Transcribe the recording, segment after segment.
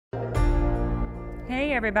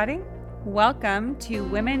Hey everybody, welcome to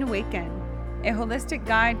Women Awaken, a holistic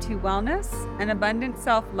guide to wellness and abundant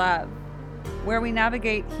self-love, where we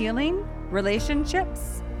navigate healing,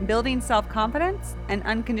 relationships, building self-confidence, and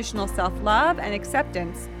unconditional self-love and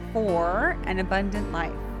acceptance for an abundant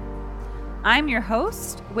life. I'm your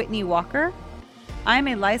host, Whitney Walker. I'm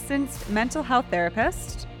a licensed mental health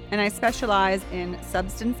therapist, and I specialize in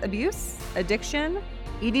substance abuse, addiction,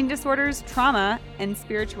 eating disorders, trauma, and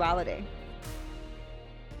spirituality.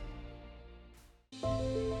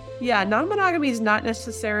 Yeah, non-monogamy is not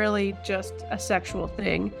necessarily just a sexual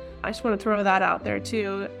thing. I just want to throw that out there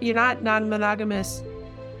too. You're not non-monogamous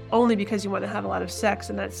only because you want to have a lot of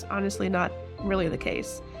sex, and that's honestly not really the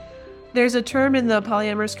case. There's a term in the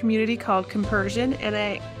polyamorous community called compersion,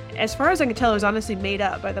 and as far as I can tell, it was honestly made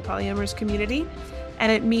up by the polyamorous community,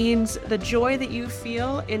 and it means the joy that you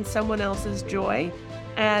feel in someone else's joy.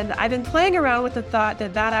 And I've been playing around with the thought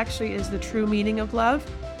that that actually is the true meaning of love,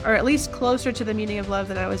 or at least closer to the meaning of love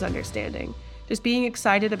than I was understanding. Just being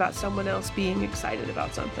excited about someone else being excited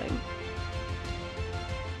about something.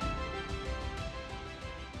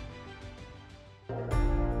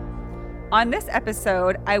 On this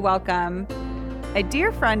episode, I welcome a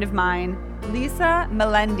dear friend of mine, Lisa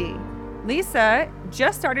Melendi. Lisa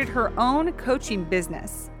just started her own coaching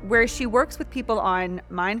business where she works with people on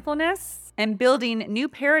mindfulness and building new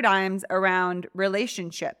paradigms around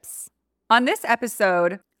relationships. On this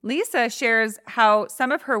episode, Lisa shares how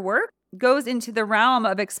some of her work goes into the realm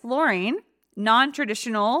of exploring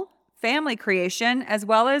non-traditional family creation as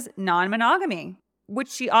well as non-monogamy, which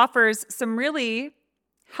she offers some really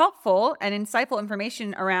helpful and insightful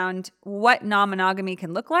information around what non-monogamy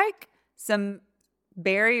can look like, some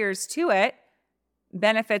barriers to it,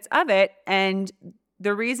 benefits of it, and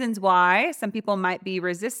the reasons why some people might be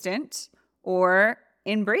resistant or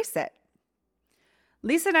embrace it.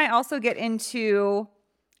 Lisa and I also get into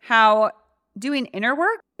how doing inner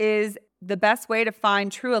work is the best way to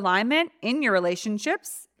find true alignment in your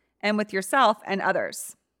relationships and with yourself and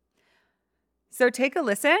others. So take a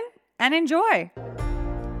listen and enjoy.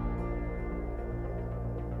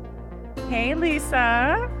 Hey,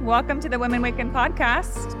 Lisa. Welcome to the Women Awaken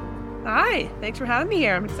podcast. Hi, thanks for having me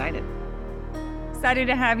here. I'm excited. Excited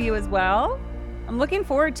to have you as well. I'm looking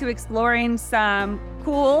forward to exploring some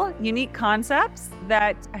cool, unique concepts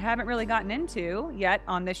that I haven't really gotten into yet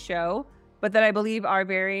on this show, but that I believe are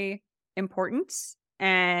very important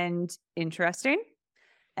and interesting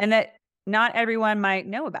and that not everyone might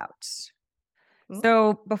know about.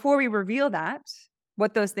 So before we reveal that,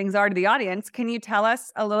 what those things are to the audience, can you tell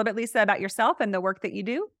us a little bit, Lisa, about yourself and the work that you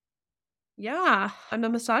do? Yeah, I'm a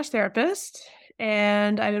massage therapist,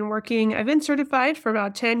 and I've been certified for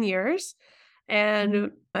about 10 years,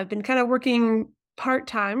 and I've been kind of working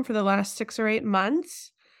part-time for the last 6 or 8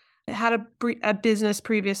 months. I had a business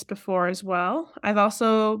previous before as well. I've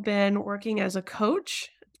also been working as a coach,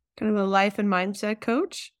 kind of a life and mindset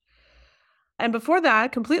coach. And before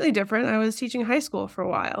that, completely different, I was teaching high school for a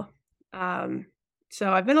while.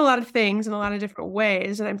 So I've been a lot of things in a lot of different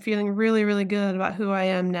ways, and I'm feeling really, really good about who I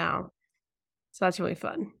am now. So that's really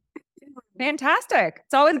fun. Fantastic.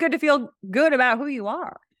 It's always good to feel good about who you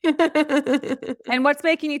are. And what's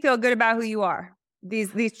making you feel good about who you are?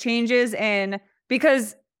 These changes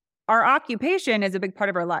because our occupation is a big part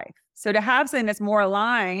of our life. So to have something that's more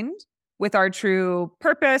aligned with our true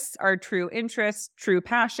purpose, our true interests, true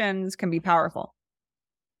passions can be powerful.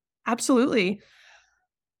 Absolutely.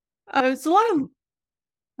 It's a lot of,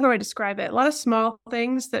 how do I describe it? A lot of small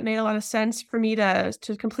things that made a lot of sense for me to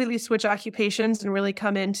completely switch occupations and really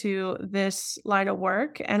come into this line of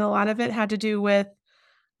work. And a lot of it had to do with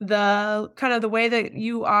the kind of the way that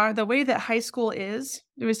you are, the way that high school is.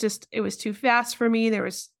 It was too fast for me. It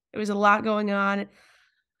was a lot going on.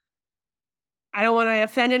 I don't want to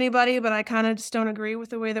offend anybody, but I kind of just don't agree with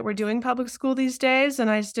the way that we're doing public school these days. And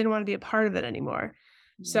I just didn't want to be a part of it anymore.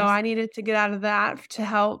 Yes. So I needed to get out of that to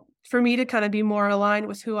help for me to kind of be more aligned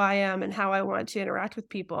with who I am and how I want to interact with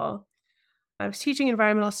people. I was teaching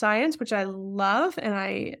environmental science, which I love and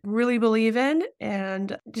I really believe in.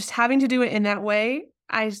 And just having to do it in that way,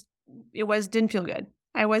 didn't feel good.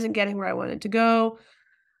 I wasn't getting where I wanted to go.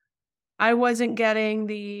 I wasn't getting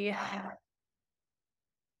the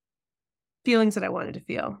feelings that I wanted to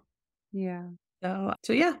feel. Yeah.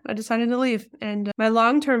 So yeah, I decided to leave. And my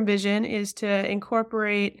long-term vision is to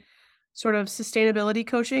incorporate sort of sustainability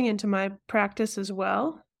coaching into my practice as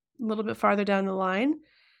well, a little bit farther down the line.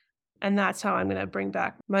 And that's how I'm going to bring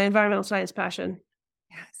back my environmental science passion.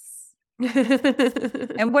 Yes.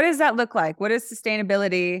 And what does that look like? What does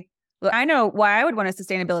sustainability Well, I know why I would want a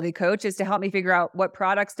sustainability coach is to help me figure out what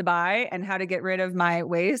products to buy and how to get rid of my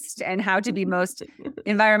waste and how to be most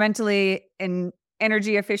environmentally and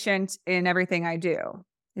energy efficient in everything I do.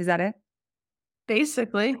 Is that it?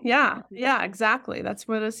 Basically, yeah. Yeah, exactly. That's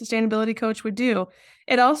what a sustainability coach would do.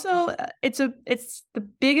 It also it's the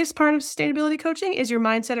biggest part of sustainability coaching is your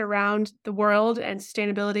mindset around the world and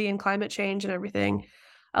sustainability and climate change and everything.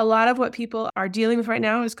 A lot of what people are dealing with right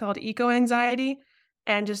now is called eco anxiety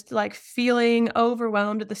and just like feeling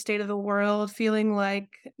overwhelmed at the state of the world, feeling like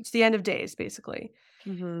it's the end of days basically.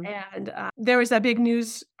 Mm-hmm. And there was that big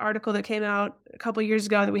news article that came out a couple years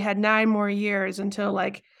ago that we had 9 more years until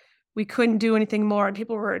like we couldn't do anything more. And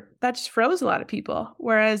that just froze a lot of people.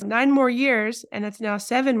 Whereas 9 more years, and it's now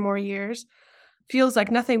 7 more years, feels like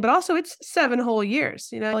nothing, but also it's 7 whole years,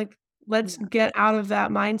 like let's Yeah. get out of that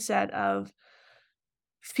mindset of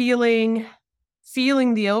feeling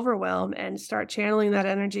the overwhelm and start channeling that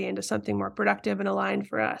energy into something more productive and aligned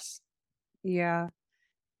for us. Yeah,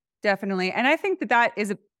 definitely. And I think that that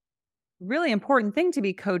is a really important thing to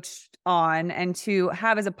be coached on and to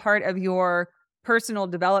have as a part of your personal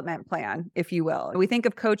development plan, if you will. We think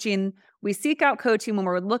of coaching, we seek out coaching when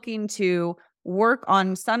we're looking to work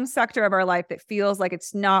on some sector of our life that feels like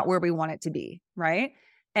it's not where we want it to be, right?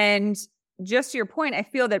 And just to your point, I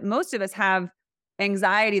feel that most of us have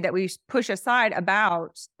anxiety that we push aside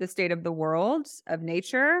about the state of the world, of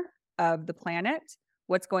nature, of the planet,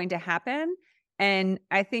 what's going to happen. And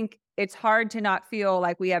I think it's hard to not feel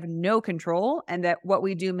like we have no control and that what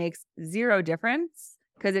we do makes zero difference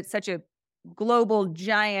because it's such a global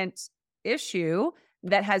giant issue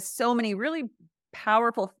that has so many really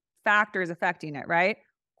powerful factors affecting it, right?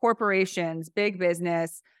 Corporations, big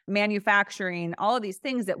business, manufacturing, all of these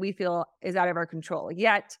things that we feel is out of our control.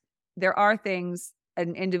 Yet there are things at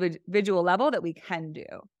an individual level that we can do.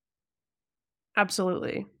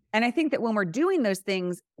 Absolutely. And I think that when we're doing those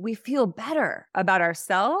things, we feel better about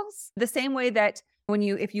ourselves. The same way that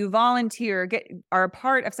if you volunteer, are a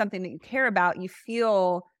part of something that you care about, you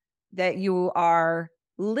feel that you are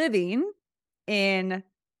living in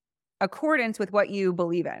accordance with what you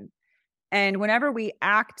believe in. And whenever we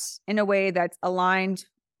act in a way that's aligned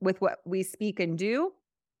with what we speak and do,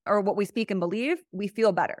 or what we speak and believe, we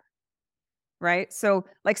feel better. Right. So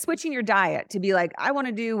like switching your diet to be like, I want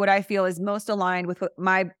to do what I feel is most aligned with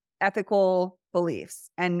my ethical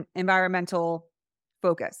beliefs and environmental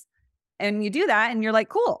focus. And you do that and you're like,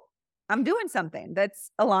 cool, I'm doing something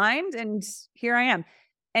that's aligned and here I am.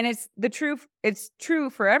 And it's true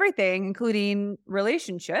for everything, including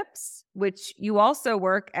relationships, which you also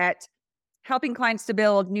work at helping clients to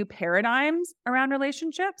build new paradigms around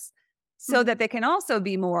relationships so that they can also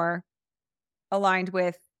be more aligned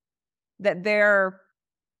with that their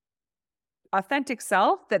authentic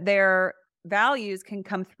self, that their values can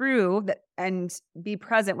come through and be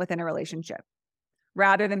present within a relationship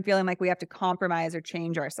rather than feeling like we have to compromise or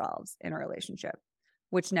change ourselves in a relationship,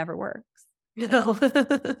 which never works. No.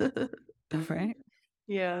 Right?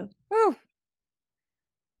 Yeah. Whew.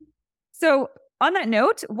 So on that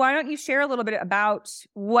note, why don't you share a little bit about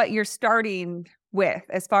what you're starting with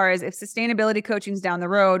as far as if sustainability coaching's down the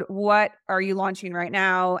road, what are you launching right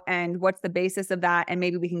now and what's the basis of that? And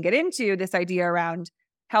maybe we can get into this idea around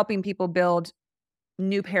helping people build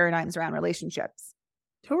new paradigms around relationships.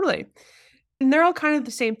 Totally. And they're all kind of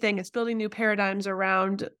the same thing. It's building new paradigms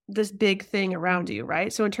around this big thing around you,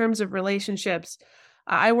 right? So in terms of relationships,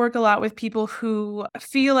 I work a lot with people who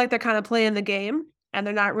feel like they're kind of playing the game and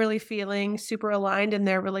they're not really feeling super aligned in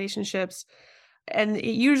their relationships. And it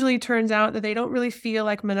usually turns out that they don't really feel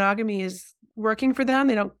like monogamy is working for them.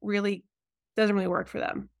 Doesn't really work for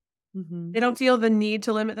them. Mm-hmm. They don't feel the need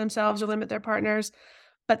to limit themselves or limit their partners,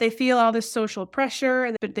 but they feel all this social pressure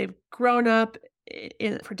and they've grown up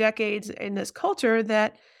for decades in this culture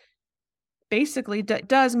that basically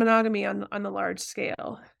does monogamy on the large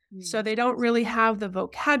scale. So they don't really have the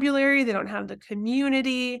vocabulary, they don't have the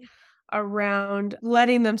community around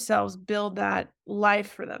letting themselves build that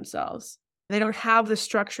life for themselves. They don't have the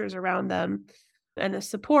structures around them and the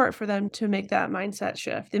support for them to make that mindset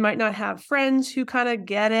shift. They might not have friends who kind of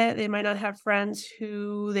get it. They might not have friends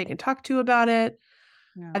who they can talk to about it.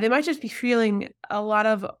 Yeah. They might just be feeling a lot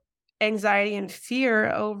of anxiety and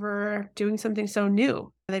fear over doing something so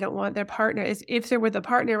new. They don't want their partner, if they're with a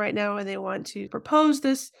partner right now and they want to propose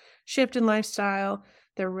this shift in lifestyle,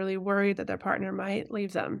 they're really worried that their partner might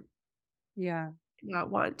leave them. Yeah.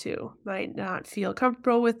 Might not feel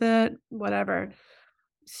comfortable with it, whatever.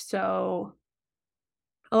 So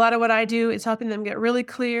a lot of what I do is helping them get really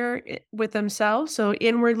clear with themselves. So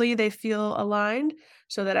inwardly they feel aligned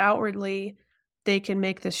so that outwardly they can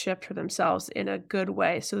make this shift for themselves in a good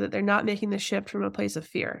way so that they're not making the shift from a place of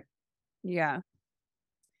fear. Yeah.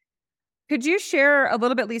 Could you share a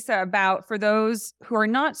little bit, Lisa, about for those who are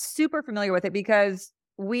not super familiar with it, because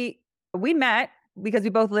we met because we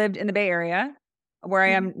both lived in the Bay Area, where I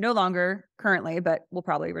am no longer currently, but will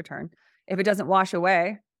probably return if it doesn't wash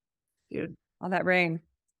away. Dude. All that rain.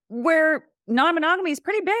 Where non-monogamy is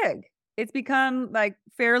pretty big. It's become like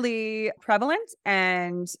fairly prevalent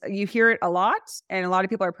and you hear it a lot and a lot of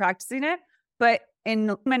people are practicing it. But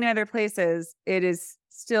in many other places, it is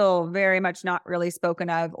still very much not really spoken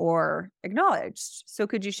of or acknowledged. So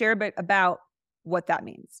could you share a bit about what that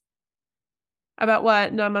means? About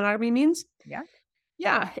what non-monogamy means? Yeah.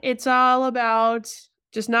 Yeah, it's all about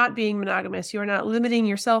just not being monogamous. You are not limiting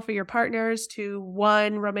yourself or your partners to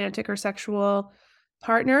one romantic or sexual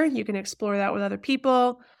partner. You can explore that with other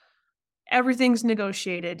people. Everything's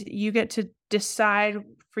negotiated. You get to decide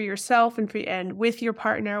for yourself and with your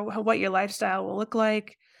partner what your lifestyle will look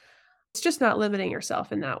like. It's just not limiting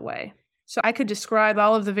yourself in that way. So I could describe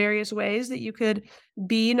all of the various ways that you could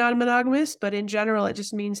be non-monogamous, but in general, it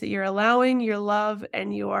just means that you're allowing your love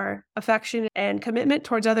and your affection and commitment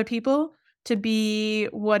towards other people to be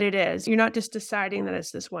what it is. You're not just deciding that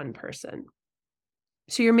it's this one person.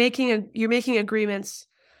 So you're making agreements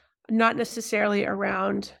not necessarily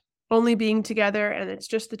around only being together and it's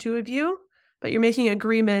just the two of you, but you're making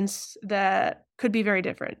agreements that could be very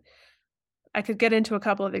different. I could get into a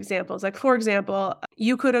couple of examples. Like, for example,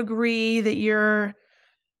 you could agree that you're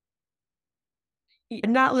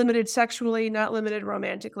not limited sexually, not limited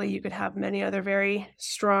romantically. You could have many other very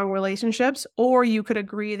strong relationships, or you could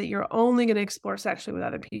agree that you're only going to explore sexually with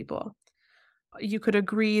other people. You could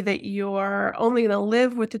agree that you're only going to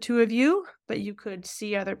live with the two of you, but you could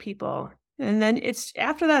see other people. And then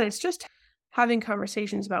after that, it's just having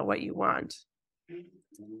conversations about what you want.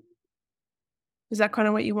 Is that kind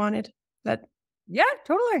of what you wanted? Yeah,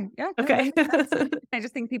 totally. Yeah. Okay. I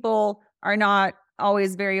just think people are not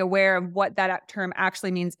always very aware of what that term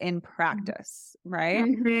actually means in practice, right?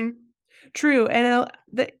 Mm-hmm. True. And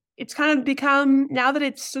it's kind of become, now that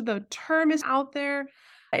the term is out there,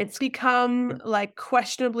 it's become like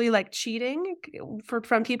questionably like cheating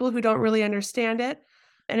from people who don't really understand it.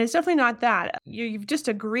 And it's definitely not that. You've just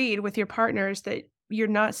agreed with your partners that you're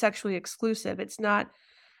not sexually exclusive. It's not.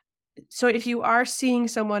 So if you are seeing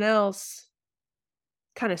someone else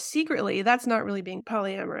kind of secretly, that's not really being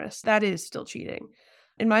polyamorous. That is still cheating.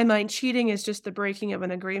 In my mind, cheating is just the breaking of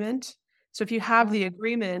an agreement. So if you have the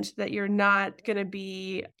agreement that you're not going to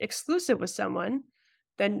be exclusive with someone,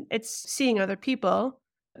 then it's seeing other people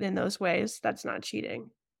in those ways. That's not cheating.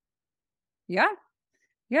 Yeah.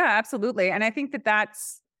 Yeah, absolutely. And I think that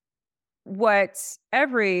that's what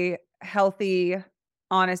every healthy,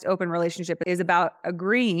 honest, open relationship is about,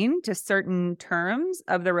 agreeing to certain terms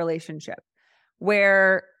of the relationship.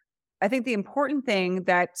 Where I think the important thing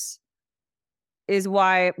that is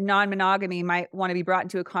why non-monogamy might want to be brought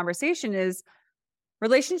into a conversation is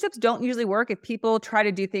relationships don't usually work if people try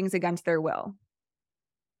to do things against their will.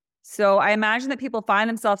 So I imagine that people find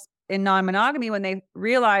themselves in non-monogamy when they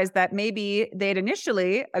realize that maybe they'd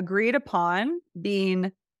initially agreed upon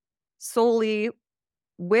being solely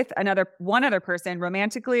with one other person,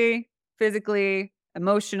 romantically, physically,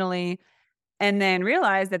 emotionally, and then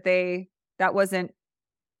realize that that wasn't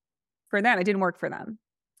for them. It didn't work for them.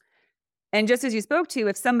 And just as you spoke to,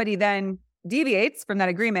 if somebody then deviates from that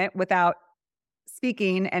agreement without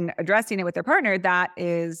speaking and addressing it with their partner, that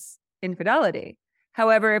is infidelity.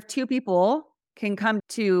 However, if two people can come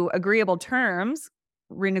to agreeable terms,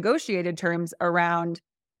 renegotiated terms around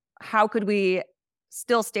how could we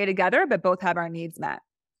still stay together, but both have our needs met.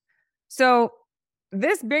 So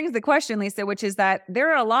this brings the question, Lisa, which is that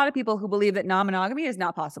there are a lot of people who believe that non-monogamy is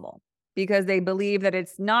not possible because they believe that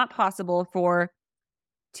it's not possible for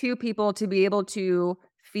two people to be able to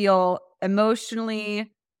feel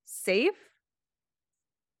emotionally safe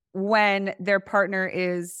when their partner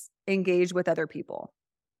is engaged with other people,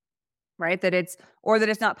 right? That it's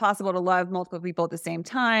not possible to love multiple people at the same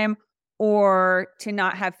time, or to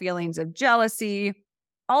not have feelings of jealousy,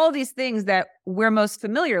 all of these things that we're most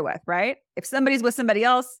familiar with, right? If somebody's with somebody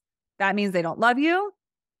else, that means they don't love you.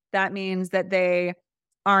 That means that they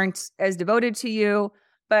aren't as devoted to you.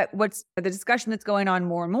 But what's the discussion that's going on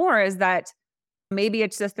more and more is that maybe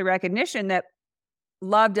it's just the recognition that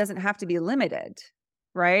love doesn't have to be limited,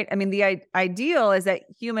 right? I mean, the ideal is that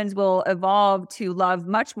humans will evolve to love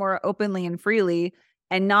much more openly and freely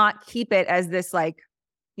and not keep it as this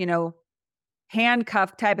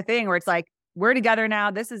handcuffed type of thing where it's like, we're together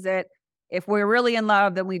now. This is it. If we're really in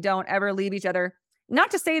love, then we don't ever leave each other.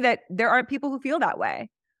 Not to say that there aren't people who feel that way,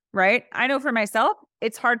 right? I know for myself,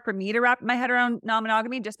 it's hard for me to wrap my head around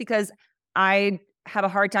non-monogamy just because I have a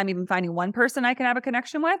hard time even finding one person I can have a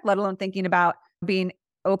connection with, let alone thinking about being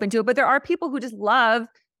open to it. But there are people who just love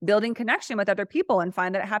building connection with other people and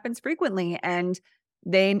find that it happens frequently. And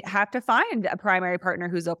they have to find a primary partner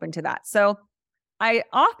who's open to that. So I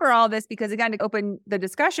offer all this because, again, to open the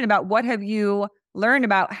discussion about what have you learned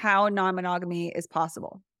about how non-monogamy is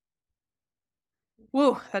possible.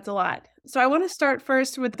 Whoa, that's a lot. So I want to start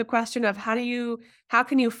first with the question of how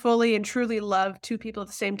can you fully and truly love two people at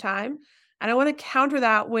the same time? And I want to counter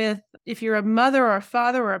that with, if you're a mother or a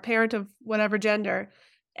father or a parent of whatever gender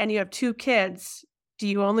and you have two kids, do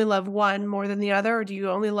you only love one more than the other, or do you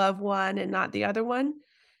only love one and not the other one?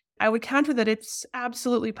 I would counter that it's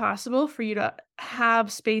absolutely possible for you to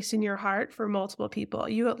have space in your heart for multiple people.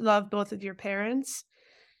 You love both of your parents,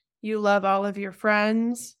 you love all of your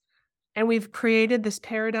friends, and we've created this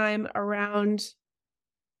paradigm around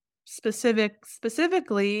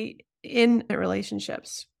specifically in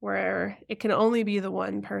relationships where it can only be the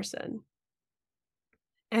one person.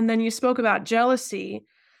 And then you spoke about jealousy,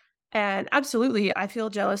 and absolutely, I feel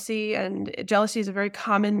jealousy, and jealousy is a very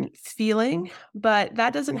common feeling, but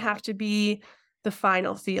that doesn't have to be the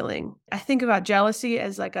final feeling. I think about jealousy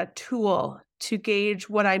as like a tool to gauge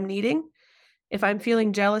what I'm needing. If I'm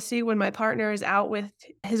feeling jealousy when my partner is out with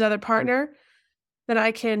his other partner, then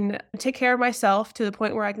I can take care of myself to the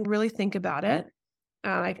point where I can really think about it.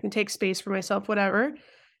 I can take space for myself, whatever.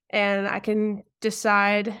 And I can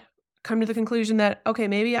come to the conclusion that, okay,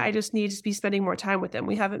 maybe I just need to be spending more time with them.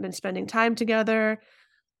 We haven't been spending time together.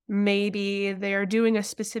 Maybe they're doing a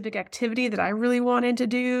specific activity that I really wanted to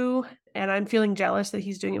do, and I'm feeling jealous that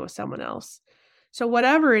he's doing it with someone else. So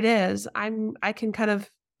whatever it is, I can kind of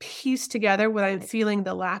piece together what I'm feeling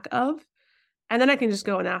the lack of, and then I can just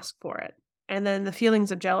go and ask for it. And then the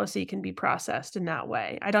feelings of jealousy can be processed in that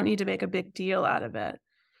way. I don't need to make a big deal out of it.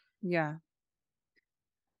 Yeah.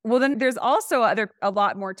 Well, then there's also a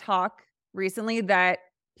lot more talk recently that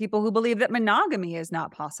people who believe that monogamy is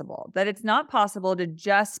not possible, that it's not possible to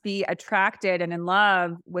just be attracted and in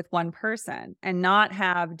love with one person and not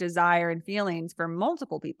have desire and feelings for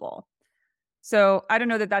multiple people. So I don't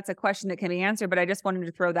know that that's a question that can be answered, but I just wanted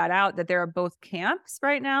to throw that out, that there are both camps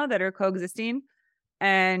right now that are coexisting,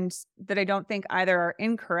 and that I don't think either are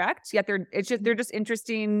incorrect, yet they're just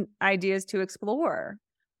interesting ideas to explore,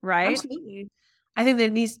 right? Absolutely. I think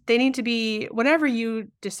they need to be, whatever you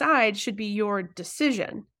decide should be your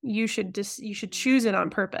decision. You should choose it on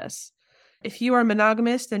purpose. If you are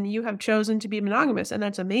monogamous, then you have chosen to be monogamous, and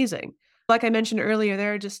that's amazing. Like I mentioned earlier,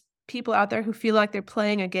 there are just people out there who feel like they're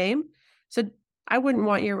playing a game. So I wouldn't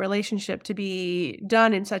want your relationship to be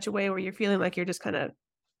done in such a way where you're feeling like you're just kind of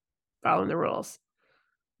following the rules.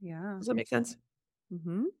 Yeah. Does that make sense?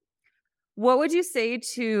 Mm-hmm. What would you say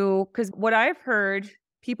to, because what I've heard,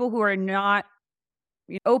 people who are not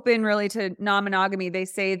open really to non-monogamy, they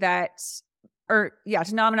say that, to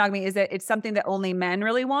non-monogamy, is that it's something that only men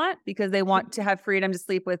really want because they want to have freedom to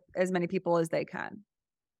sleep with as many people as they can.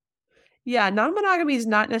 Yeah, non-monogamy is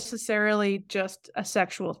not necessarily just a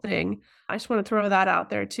sexual thing. I just want to throw that out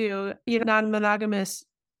there too. You're non-monogamous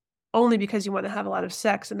only because you want to have a lot of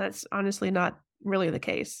sex, and that's honestly not really the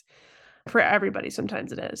case for everybody.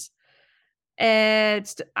 Sometimes it is.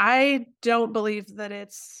 And I don't believe that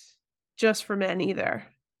it's just for men either.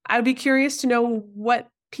 I'd be curious to know what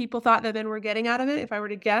people thought that men were getting out of it. If I were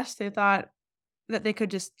to guess, they thought that they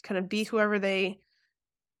could just kind of be whoever they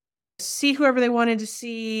wanted to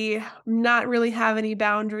see, not really have any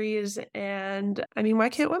boundaries. And I mean, why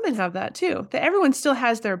can't women have that too? That everyone still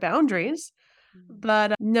has their boundaries,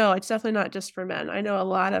 but no, it's definitely not just for men. I know a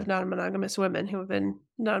lot of non-monogamous women who have been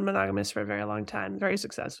non-monogamous for a very long time, very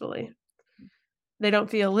successfully. They don't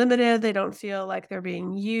feel limited. They don't feel like they're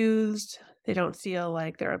being used. They don't feel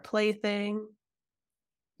like they're a plaything.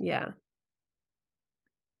 Yeah.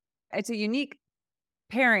 It's a unique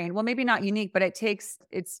pairing. Well, maybe not unique, but I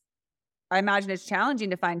imagine it's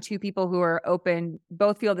challenging to find two people who are open,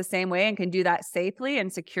 both feel the same way and can do that safely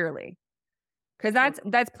and securely. Because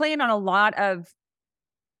that's playing on a lot of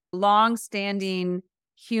long-standing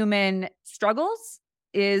human struggles,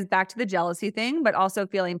 is back to the jealousy thing, but also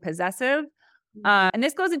feeling possessive. And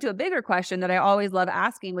this goes into a bigger question that I always love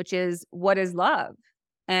asking, which is, what is love?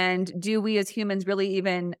 And do we as humans really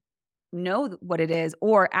even know what it is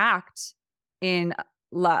or act in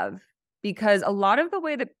love? Because a lot of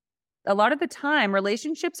the time,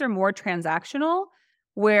 relationships are more transactional,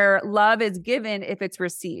 where love is given if it's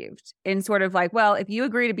received, in sort of like, well, if you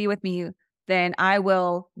agree to be with me, then I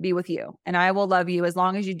will be with you and I will love you as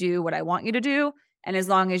long as you do what I want you to do. And as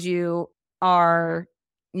long as you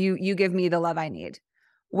give me the love I need.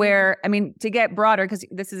 where, I mean, to get broader, because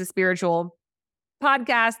this is a spiritual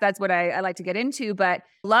podcast, that's what I like to get into, but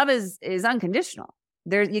love is unconditional.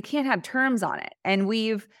 You can't have terms on it. And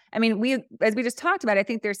as we just talked about, I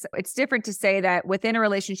think it's different to say that within a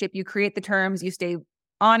relationship, you create the terms, you stay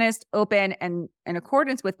honest, open, and in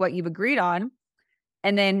accordance with what you've agreed on.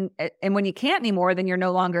 And when you can't anymore, then you're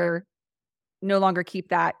no longer keep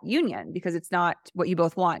that union because it's not what you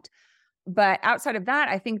both want. But outside of that,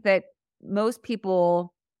 I think that most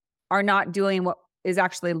people are not doing what is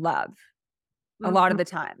actually love a lot of the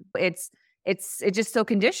time. It's just so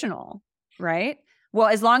conditional, right? Well,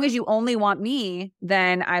 as long as you only want me,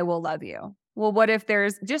 then I will love you. Well, what if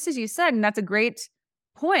there's, just as you said, and that's a great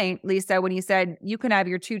point, Lisa, when you said you can have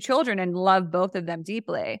your two children and love both of them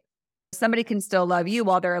deeply. Somebody can still love you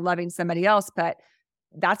while they're loving somebody else, but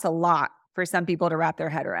that's a lot for some people to wrap their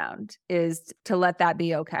head around, is to let that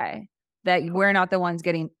be okay. That we're not the ones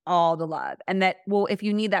getting all the love. And that, well, if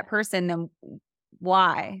you need that person, then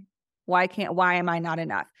why? Why am I not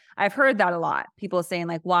enough? I've heard that a lot. People saying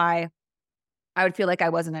like, why I would feel like I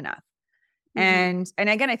wasn't enough. And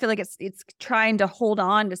again, I feel like it's trying to hold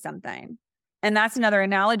on to something. And that's another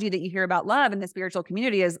analogy that you hear about love in the spiritual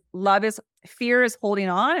community is fear is holding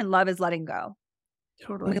on and love is letting go.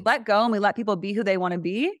 Totally. When we let go and we let people be who they want to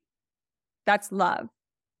be, that's love.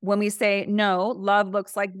 When we say, no, love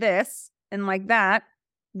looks like this and like that,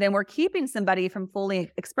 then we're keeping somebody from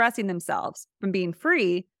fully expressing themselves, from being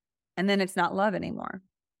free. And then it's not love anymore.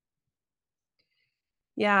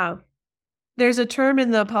 Yeah. There's a term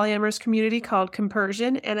in the polyamorous community called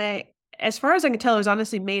compersion. And as far as I can tell, it was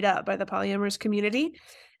honestly made up by the polyamorous community.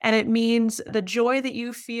 And it means the joy that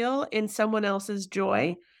you feel in someone else's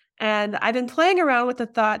joy. And I've been playing around with the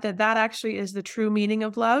thought that actually is the true meaning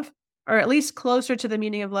of love, or at least closer to the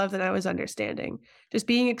meaning of love than I was understanding. Just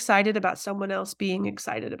being excited about someone else being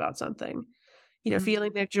excited about something,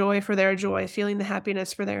 feeling their joy for their joy, feeling the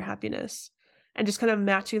happiness for their happiness, and just kind of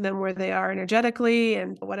matching them where they are energetically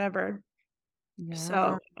and whatever. Yeah.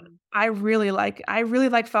 So I really like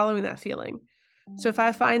following that feeling. So if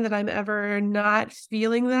I find that I'm ever not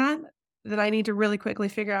feeling that, then I need to really quickly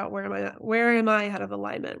figure out where am I out of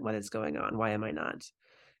alignment? What is going on? Why am I not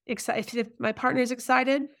excited? If my partner is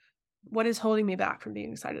excited, what is holding me back from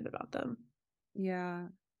being excited about them? Yeah.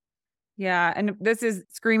 Yeah. And this is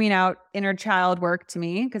screaming out inner child work to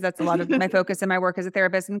me, because that's a lot of my focus in my work as a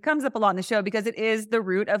therapist, and comes up a lot in the show because it is the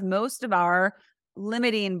root of most of our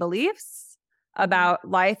limiting beliefs about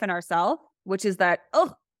life and ourselves, which is that,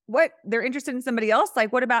 oh, what, they're interested in somebody else.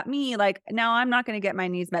 Like, what about me? Like, now I'm not going to get my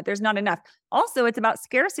needs met. There's not enough. Also, it's about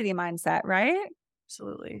scarcity mindset, right?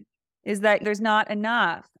 Absolutely. Is that there's not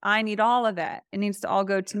enough. I need all of it. It needs to all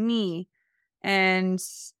go to me. And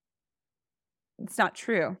it's not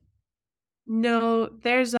true. No,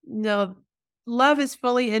 love is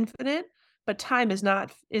fully infinite, but time is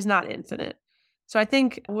not infinite. So I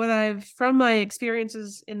think from my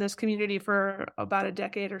experiences in this community for about a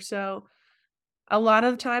decade or so, a lot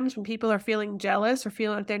of times when people are feeling jealous or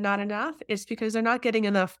feeling like they're not enough, it's because they're not getting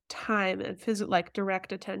enough time and like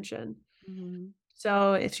direct attention.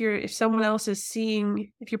 So if someone else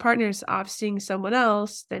if your partner is off seeing someone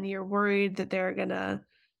else, then you're worried that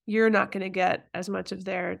you're not going to get as much of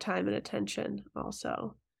their time and attention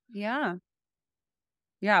also. Yeah.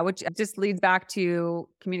 Yeah. Which just leads back to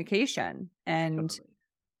communication and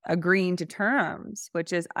agreeing to terms,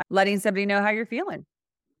 which is letting somebody know how you're feeling.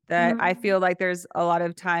 That I feel like there's a lot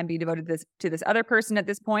of time being devoted to this other person at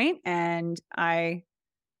this point, and I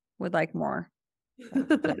would like more,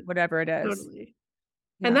 whatever it is. Totally.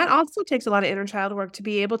 Yeah. And that also takes a lot of inner child work to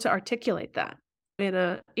be able to articulate that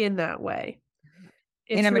in that way.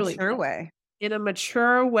 In a mature way. In a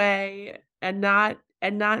mature way, and not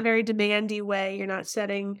very demandy way. You're not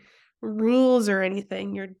setting rules or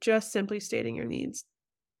anything. You're just simply stating your needs.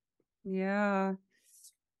 Yeah.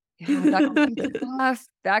 Yeah, that can be tough.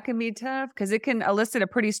 That can be tough because it can elicit a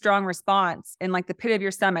pretty strong response in like the pit of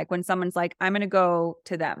your stomach when someone's like, I'm going to go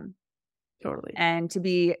to them. Totally. And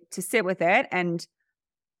to sit with it and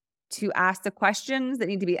to ask the questions that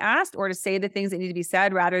need to be asked, or to say the things that need to be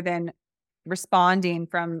said, rather than responding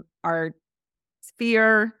from our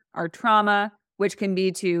fear, our trauma, which can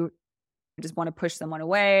be to just want to push someone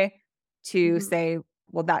away, to say,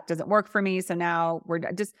 well, that doesn't work for me. So now we're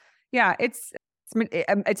just, yeah, it's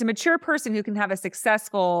a mature person who can have a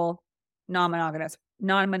successful non-monogamous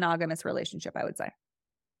relationship, I would say.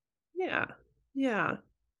 Yeah. Yeah.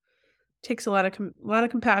 Takes a lot of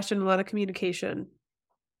compassion, a lot of communication.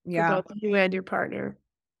 Yeah. For both you and your partner.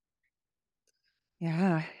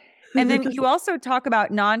 Yeah. And then you also talk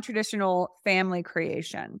about non-traditional family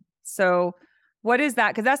creation. So What is that?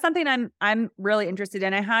 Because that's something I'm really interested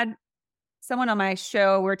in. I had someone on my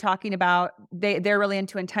show, we were talking about they're really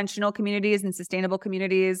into intentional communities and sustainable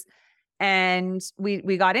communities. And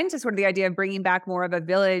we got into sort of the idea of bringing back more of a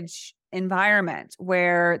village environment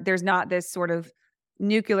where there's not this sort of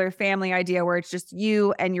nuclear family idea where it's just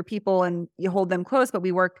you and your people and you hold them close, but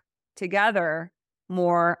we work together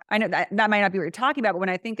more. I know that might not be what you're talking about, but when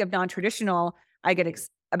I think of non-traditional,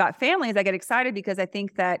 about families, I get excited because I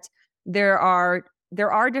think that there are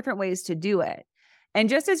different ways to do it. And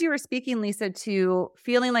just as you were speaking, Lisa, to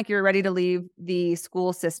feeling like you're ready to leave the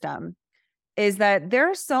school system, is that there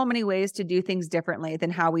are so many ways to do things differently than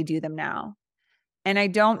how we do them now. And I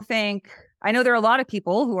know there are a lot of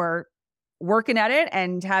people who are working at it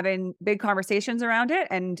and having big conversations around it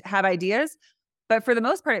and have ideas. But for the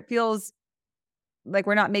most part, it feels like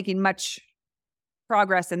we're not making much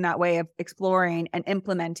progress in that way of exploring and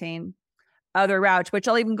implementing other routes, which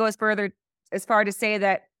I'll even go as far to say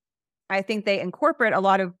that I think they incorporate a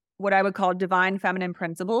lot of what I would call divine feminine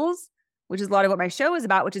principles, which is a lot of what my show is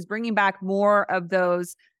about, which is bringing back more of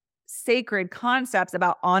those sacred concepts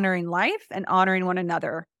about honoring life and honoring one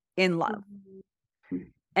another in love.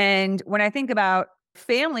 And when I think about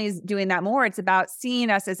families doing that more, it's about seeing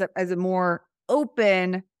us as a more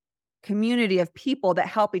open community of people that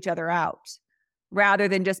help each other out, rather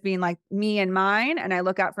than just being like me and mine, and I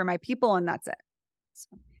look out for my people and that's it. So.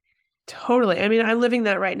 Totally. I mean, I'm living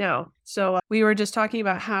that right now. So we were just talking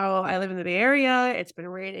about how I live in the Bay Area. It's been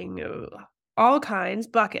raining all kinds,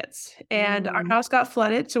 buckets, and our house got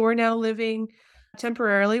flooded. So we're now living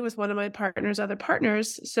temporarily with one of my partner's other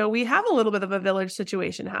partners. So we have a little bit of a village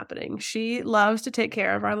situation happening. She loves to take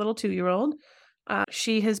care of our little 2-year-old.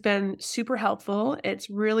 She has been super helpful. It's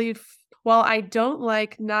really, while I don't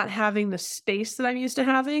like not having the space that I'm used to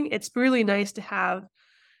having, it's really nice to have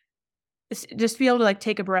just be able to like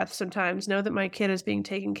take a breath sometimes, know that my kid is being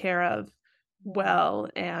taken care of well,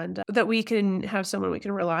 and that we can have someone we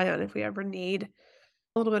can rely on if we ever need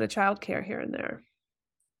a little bit of childcare here and there.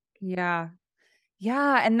 Yeah.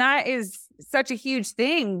 Yeah. And that is such a huge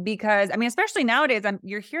thing because, I mean, especially nowadays,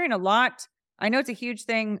 you're hearing a lot. I know it's a huge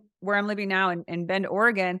thing where I'm living now in Bend,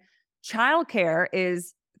 Oregon. Childcare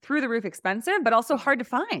is through the roof expensive, but also hard to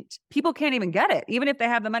find. People can't even get it. Even if they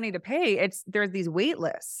have the money to pay, there's these wait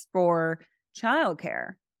lists for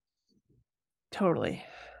childcare. Totally.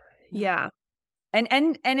 Yeah. And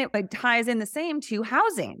it ties in the same to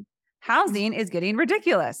housing. Housing is getting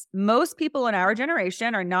ridiculous. Most people in our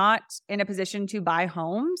generation are not in a position to buy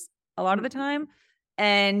homes a lot of the time,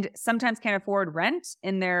 and sometimes can't afford rent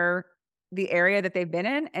in the area that they've been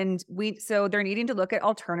in. And so they're needing to look at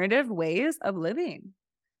alternative ways of living.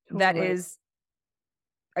 That is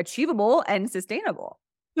achievable and sustainable.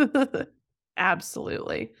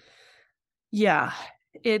 Absolutely. Yeah.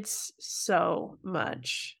 It's so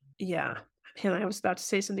much. Yeah. And I was about to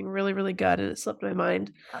say something really, really good and it slipped my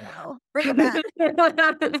mind. Oh no. Bring it back.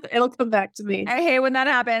 It'll come back to me. I hate when that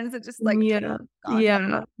happens. It's just like, yeah.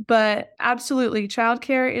 Yeah. But absolutely.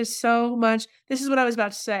 Childcare is so much. This is what I was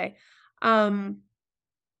about to say.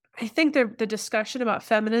 I think the discussion about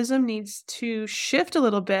feminism needs to shift a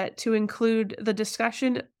little bit to include the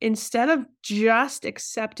discussion instead of just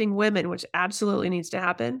accepting women, which absolutely needs to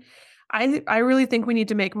happen. I really think we need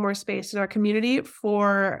to make more space in our community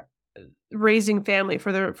for raising family,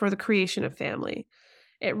 for the creation of family.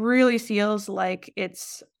 It really feels like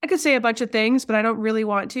I could say a bunch of things, but I don't really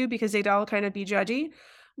want to because they'd all kind of be judgy.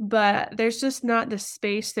 But there's just not the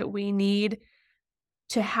space that we need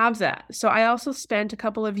to have that. So I also spent a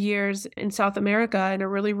couple of years in South America in a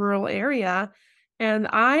really rural area, and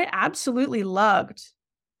I absolutely loved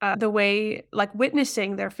the way, like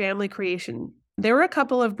witnessing their family creation. There were a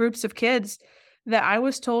couple of groups of kids that I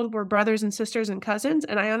was told were brothers and sisters and cousins,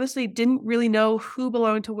 and I honestly didn't really know who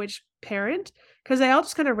belonged to which parent because they all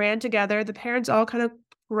just kind of ran together. The parents all kind of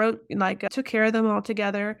took care of them all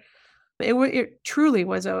together. It truly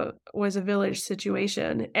was a village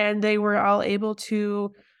situation, and they were all able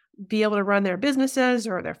to be able to run their businesses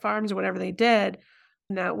or their farms or whatever they did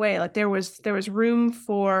in that way. Like there was room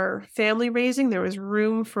for family raising, there was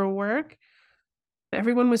room for work.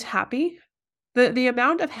 Everyone was happy. The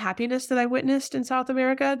amount of happiness that I witnessed in South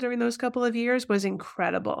America during those couple of years was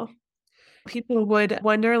incredible. People would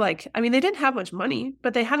wonder, I mean, they didn't have much money,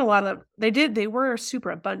 but they had they were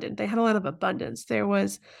super abundant. They had a lot of abundance. There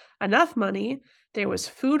was enough money. There was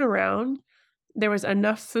food around. There was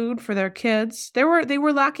enough food for their kids. They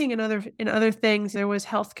were lacking in other things. There was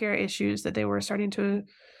healthcare issues that they were starting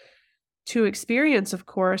to experience, of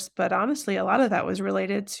course, but honestly, a lot of that was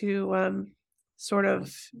related to sort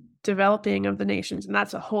of developing of the nations, and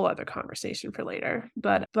that's a whole other conversation for later.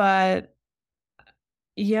 But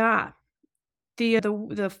Yeah.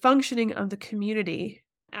 The functioning of the community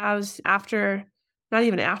as after not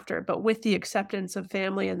even after, but with the acceptance of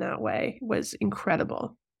family in that way was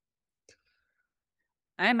incredible.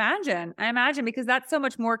 I imagine because that's so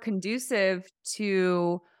much more conducive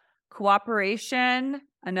to cooperation,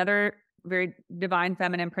 another very divine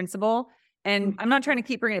feminine principle. And I'm not trying to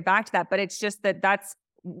keep bringing it back to that, but it's just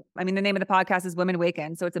I mean, the name of the podcast is Women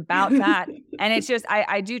Awaken. So it's about that. And it's just,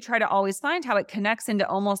 I do try to always find how it connects into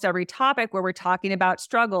almost every topic where we're talking about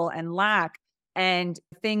struggle and lack and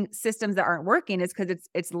systems that aren't working is because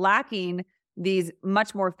it's lacking these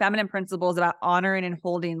much more feminine principles about honoring and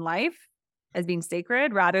holding life as being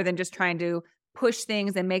sacred rather than just trying to push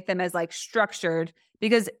things and make them as like structured,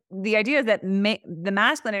 because the idea is that the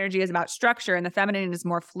masculine energy is about structure and the feminine is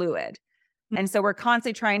more fluid. And so we're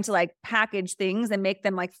constantly trying to like package things and make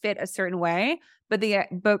them like fit a certain way. But the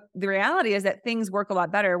reality is that things work a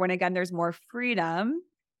lot better when, again, there's more freedom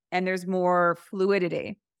and there's more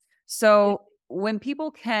fluidity. So when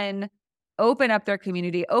people can open up their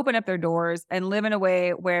community, open up their doors and live in a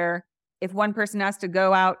way where if one person has to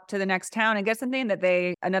go out to the next town and get something that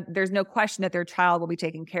there's no question that their child will be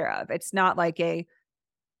taken care of. It's not like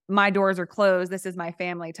my doors are closed, this is my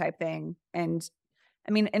family type thing. And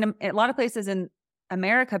I mean, in a lot of places in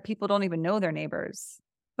America, people don't even know their neighbors.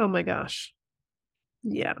 Oh my gosh.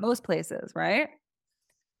 Yeah. Most places, right?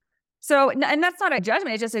 So, and that's not a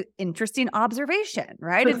judgment. It's just an interesting observation,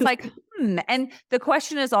 right? It's like, and the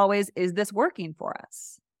question is always, is this working for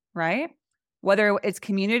us, right? Whether it's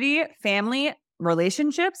community, family,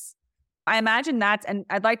 relationships. I imagine and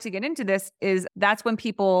I'd like to get into this, that's when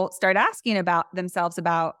people start asking about themselves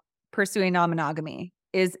about pursuing non-monogamy.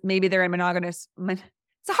 Is maybe they're in monogamous,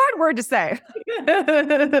 it's a hard word to say.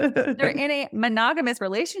 They're in a monogamous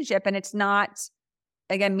relationship and it's not,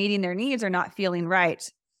 again, meeting their needs or not feeling right.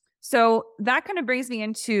 So that kind of brings me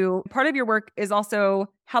into part of your work is also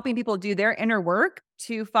helping people do their inner work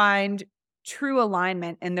to find true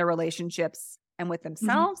alignment in their relationships and with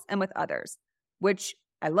themselves and with others, which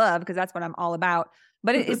I love because that's what I'm all about.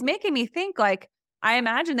 But it is making me think, like, I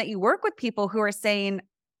imagine that you work with people who are saying,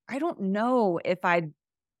 I don't know if I'd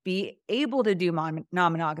be able to do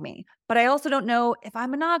non-monogamy, but I also don't know if I'm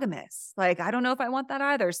monogamous. Like, I don't know if I want that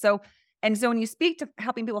either. So when you speak to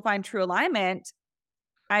helping people find true alignment,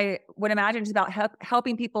 I would imagine it's about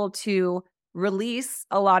helping people to release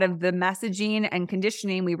a lot of the messaging and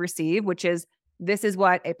conditioning we receive, which is, this is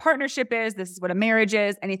what a partnership is. This is what a marriage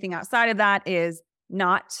is. Anything outside of that is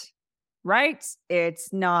not right.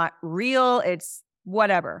 It's not real. It's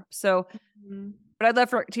whatever. So, but I'd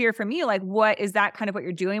love to hear from you, like, what is that kind of what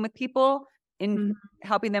you're doing with people in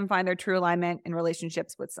helping them find their true alignment in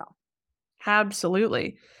relationships with self?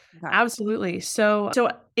 Absolutely. Okay. Absolutely. So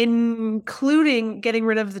including getting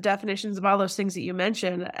rid of the definitions of all those things that you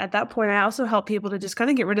mentioned, at that point, I also help people to just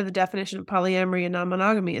kind of get rid of the definition of polyamory and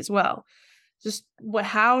non-monogamy as well. Just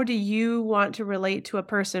how do you want to relate to a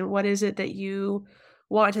person? What is it that you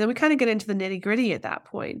want? And then we kind of get into the nitty gritty at that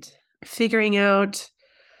point, figuring out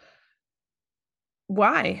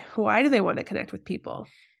why do they want to connect with people?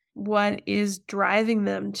 What is driving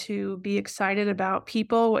them to be excited about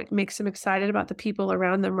people? What makes them excited about the people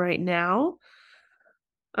around them right now?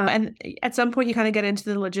 And at some point, you kind of get into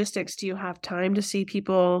the logistics. Do you have time to see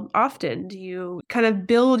people often? Do you kind of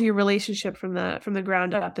build your relationship from the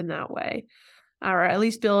ground up in that way? Or at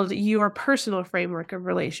least build your personal framework of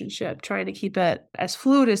relationship, trying to keep it as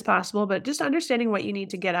fluid as possible, but just understanding what you need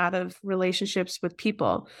to get out of relationships with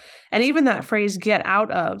people. And even that phrase, get out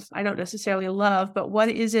of, I don't necessarily love, but what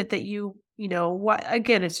is it that what,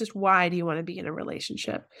 again, it's just, why do you want to be in a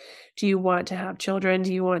relationship? Do you want to have children?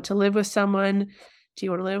 Do you want to live with someone? Do you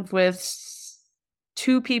want to live with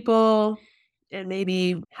two people and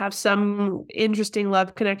maybe have some interesting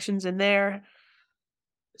love connections in there?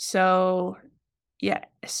 So yeah.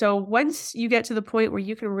 So once you get to the point where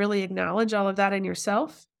you can really acknowledge all of that in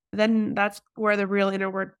yourself, then that's where the real inner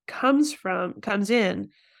work comes in.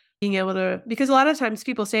 Being able to, because a lot of times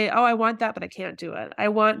people say, oh, I want that, but I can't do it. I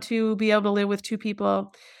want to be able to live with two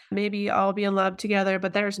people, maybe all be in love together,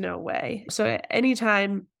 but there's no way. So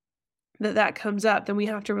anytime that comes up, then we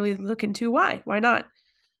have to really look into why. Why not?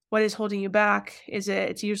 What is holding you back?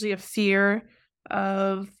 It's usually a fear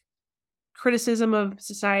of criticism of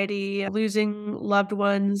society, losing loved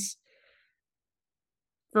ones,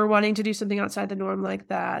 for wanting to do something outside the norm like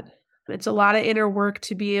that. It's a lot of inner work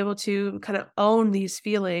to be able to kind of own these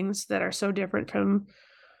feelings that are so different from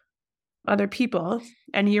other people.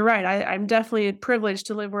 And you're right, I'm definitely privileged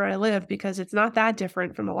to live where I live because it's not that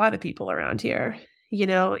different from a lot of people around here.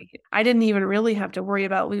 I didn't even really have to worry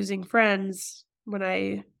about losing friends when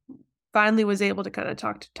I finally was able to kind of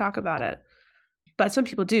talk about it. But some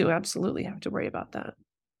people do absolutely have to worry about that.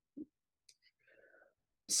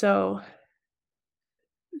 So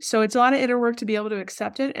it's a lot of inner work to be able to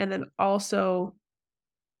accept it, and then also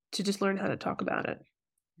to just learn how to talk about it.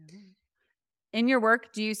 In your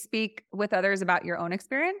work, do you speak with others about your own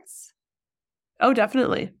experience? Oh,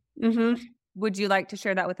 definitely. Mm-hmm. Would you like to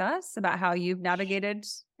share that with us about how you've navigated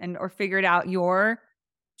or figured out your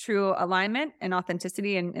true alignment and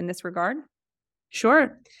authenticity in this regard?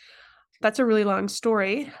 Sure. That's a really long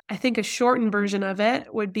story. I think a shortened version of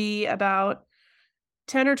it would be about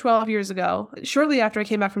 10 or 12 years ago. Shortly after I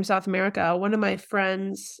came back from South America, one of my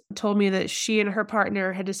friends told me that she and her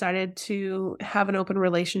partner had decided to have an open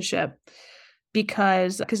relationship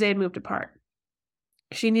because they had moved apart.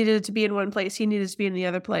 She needed to be in one place, he needed to be in the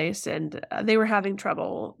other place, and they were having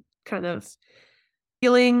trouble kind of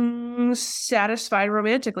feeling satisfied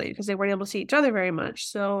romantically because they weren't able to see each other very much.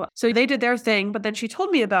 So they did their thing, but then she told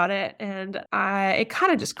me about it, and it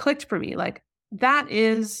kind of just clicked for me. Like,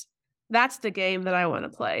 that's the game that I want to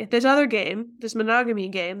play. This other game, this monogamy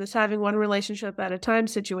game, this having one relationship at a time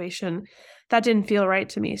situation, that didn't feel right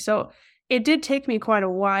to me. So it did take me quite a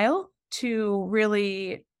while to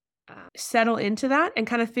really settle into that and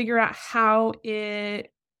kind of figure out how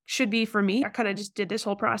it should be for me. I kind of just did this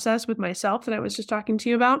whole process with myself that I was just talking to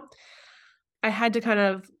you about. I had to kind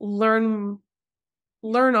of learn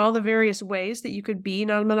all the various ways that you could be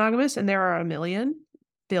non-monogamous, and there are a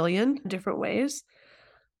billion different ways.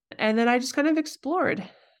 And then I just kind of explored.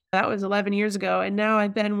 That was 11 years ago, and now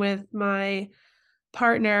I've been with my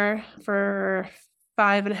partner for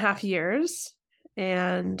 5.5 years,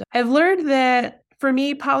 and I've learned that for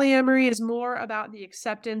me, polyamory is more about the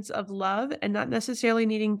acceptance of love and not necessarily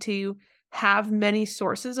needing to have many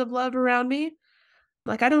sources of love around me.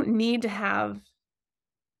 Like, I don't need to have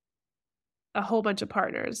a whole bunch of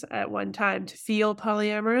partners at one time to feel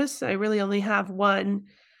polyamorous. I really only have one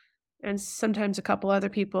and sometimes a couple other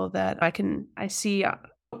people that I see.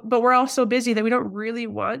 But we're all so busy that we don't really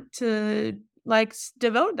want to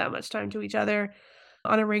devote that much time to each other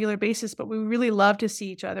on a regular basis, but we really love to see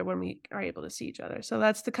each other when we are able to see each other. So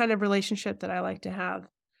that's the kind of relationship that I like to have.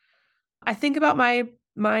 I think about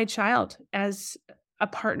my child as a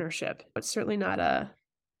partnership. It's certainly not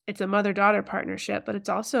it's a mother-daughter partnership, but it's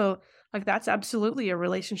also that's absolutely a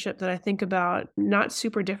relationship that I think about not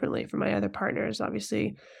super differently from my other partners.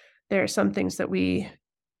 Obviously, there are some things that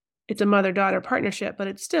it's a mother-daughter partnership, but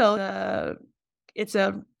it's still it's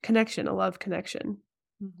a connection, a love connection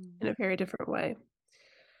in a very different way.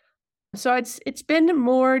 So it's been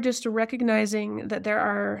more just recognizing that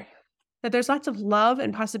there's lots of love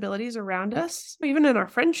and possibilities around us, even in our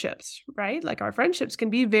friendships, right? Like, our friendships can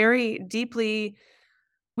be very deeply,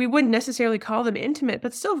 we wouldn't necessarily call them intimate,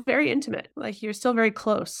 but still very intimate. Like, you're still very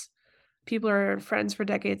close. People are friends for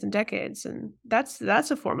decades and decades, and that's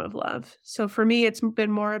a form of love. So for me, it's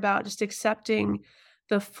been more about just accepting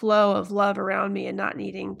the flow of love around me and not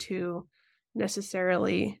needing to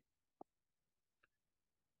necessarily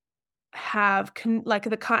have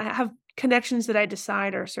have connections that I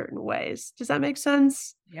decide are certain ways. Does that make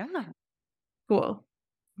sense? Yeah. Cool.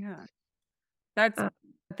 Yeah.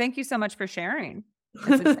 Thank you so much for sharing.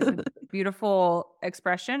 It's a beautiful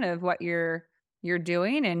expression of what you're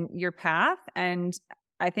doing and your path. And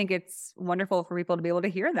I think it's wonderful for people to be able to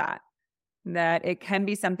hear that it can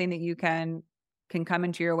be something that you can come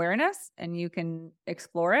into your awareness and you can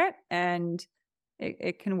explore it, and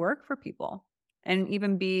it can work for people and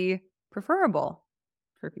even be preferable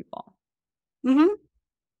for people. Mm-hmm.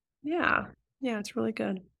 Yeah. Yeah, it's really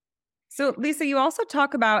good. So, Lisa, you also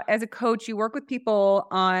talk about, as a coach, you work with people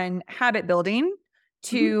on habit building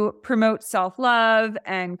to promote self-love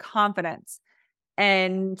and confidence.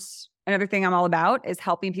 And another thing I'm all about is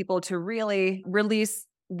helping people to really release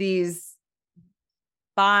these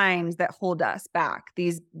binds that hold us back,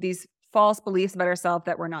 these false beliefs about ourselves,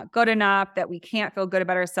 that we're not good enough, that we can't feel good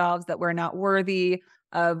about ourselves, that we're not worthy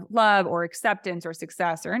of love or acceptance or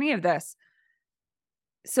success or any of this.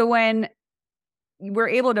 So when we're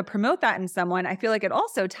able to promote that in someone, I feel like it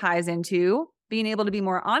also ties into being able to be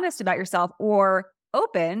more honest about yourself or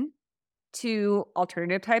open to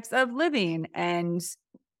alternative types of living and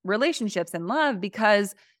relationships and love,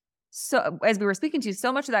 because so, as we were speaking to,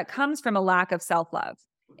 so much of that comes from a lack of self-love.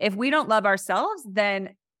 If we don't love ourselves,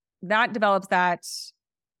 then that develops that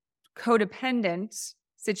codependent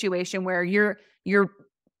situation where you're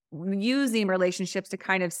using relationships to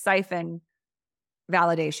kind of siphon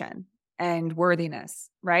validation and worthiness,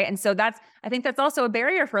 right? And so I think that's also a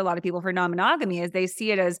barrier for a lot of people for non-monogamy, is they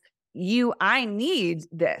see it as I need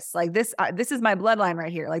this. Like, this is my bloodline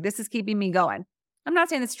right here. Like, this is keeping me going. I'm not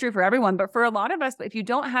saying it's true for everyone, but for a lot of us, if you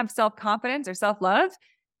don't have self-confidence or self-love,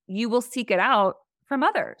 you will seek it out from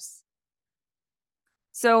others.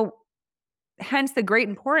 So hence the great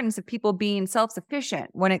importance of people being self-sufficient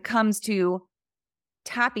when it comes to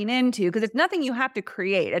tapping into, because it's nothing you have to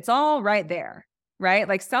create. It's all right there, right?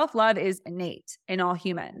 Like self-love is innate in all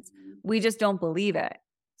humans. We just don't believe it.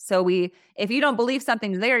 So if you don't believe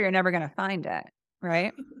something's there, you're never going to find it,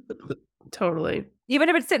 right? Totally. Even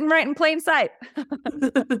if it's sitting right in plain sight.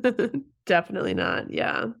 Definitely not.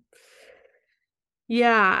 Yeah.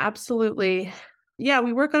 Yeah, absolutely. Yeah,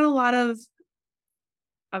 we work on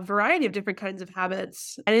a variety of different kinds of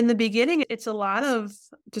habits. And in the beginning, it's a lot of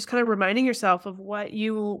just kind of reminding yourself of what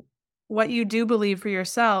you do believe for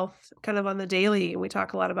yourself kind of on the daily. We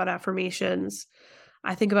talk a lot about affirmations.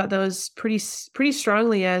 I think about those pretty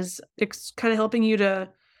strongly as it's kind of helping you to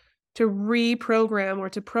reprogram or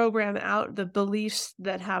to program out the beliefs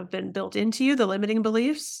that have been built into you, the limiting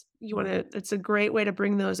beliefs. It's a great way to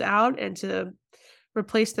bring those out and to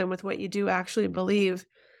replace them with what you do actually believe.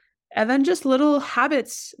 And then just little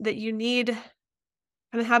habits that you need,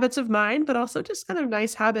 kind of habits of mind, but also just kind of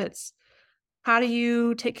nice habits. How do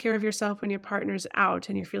you take care of yourself when your partner's out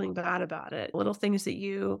and you're feeling bad about it? Little things that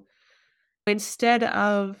you, instead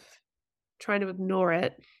of trying to ignore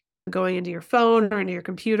it, going into your phone or into your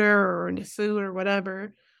computer or into food or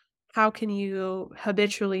whatever, how can you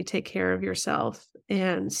habitually take care of yourself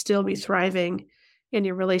and still be thriving in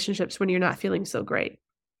your relationships when you're not feeling so great?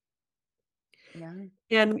 Yeah.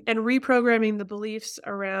 And reprogramming the beliefs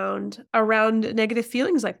around negative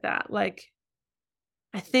feelings like that. Like,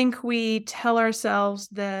 I think we tell ourselves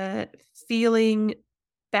that feeling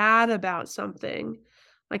bad about something,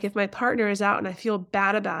 like if my partner is out and I feel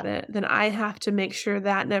bad about it, then I have to make sure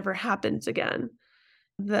that never happens again.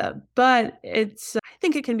 But I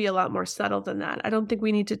think it can be a lot more subtle than that. I don't think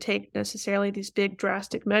we need to take necessarily these big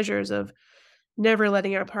drastic measures of never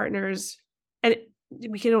letting our partners, and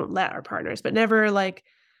we don't let our partners, but never like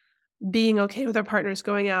being okay with our partners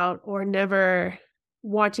going out or never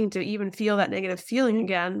wanting to even feel that negative feeling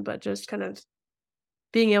again, but just kind of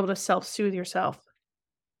being able to self-soothe yourself.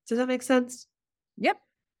 Does that make sense? Yep.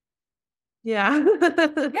 Yeah.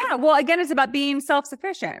 Yeah. Well, again, it's about being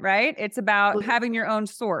self-sufficient, right? It's about having your own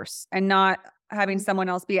source and not having someone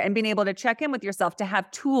else be, and being able to check in with yourself, to have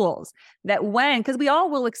tools that because we all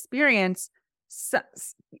will experience,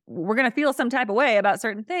 we're going to feel some type of way about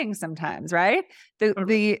certain things sometimes, right?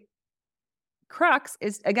 The crux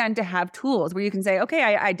is, again, to have tools where you can say, okay,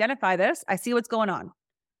 I identify this. I see what's going on.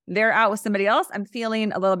 They're out with somebody else. I'm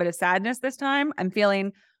feeling a little bit of sadness this time.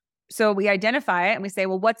 So we identify it and we say,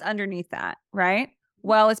 well, what's underneath that, right?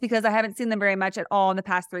 Well, it's because I haven't seen them very much at all in the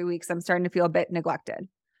past 3 weeks. I'm starting to feel a bit neglected.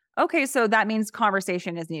 Okay, so that means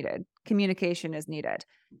conversation is needed. Communication is needed.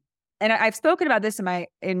 And I've spoken about this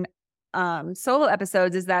in solo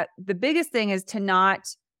episodes, is that the biggest thing is to not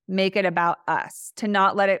make it about us, to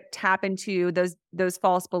not let it tap into those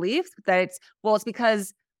false beliefs that it's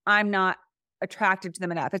because I'm not attracted to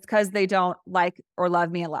them enough. It's because they don't like or love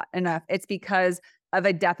me enough. It's because of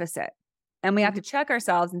a deficit. And we have to check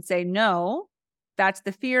ourselves and say, no, that's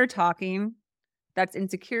the fear talking. That's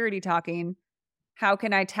insecurity talking. How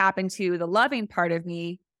can I tap into the loving part of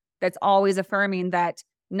me that's always affirming that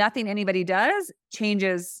nothing anybody does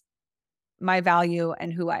changes my value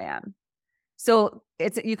and who I am? So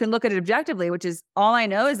you can look at it objectively, which is, all I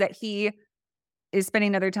know is that he is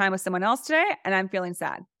spending another time with someone else today and I'm feeling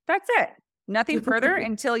sad. That's it. Nothing further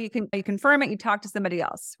until you confirm it, you talk to somebody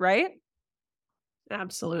else, right?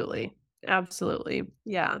 Absolutely. Absolutely.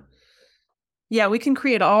 Yeah. Yeah, we can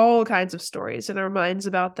create all kinds of stories in our minds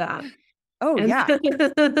about that. Oh, yeah.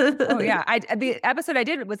 Oh, yeah. The episode I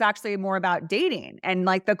did was actually more about dating and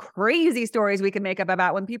like the crazy stories we can make up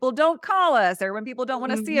about when people don't call us or when people don't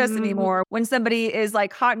want to see us anymore, when somebody is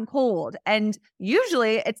like hot and cold. And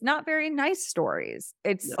usually it's not very nice stories.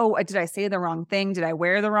 It's, did I say the wrong thing? Did I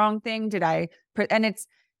wear the wrong thing? And it's,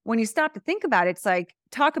 when you stop to think about it, it's like,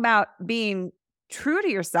 talk about being true to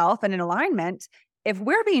yourself and in alignment. If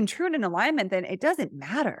we're being true and in alignment, then it doesn't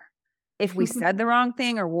matter if we said the wrong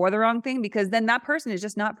thing or wore the wrong thing, because then that person is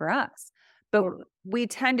just not for us. But we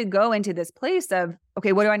tend to go into this place of,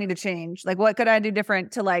 okay, what do I need to change? Like, what could I do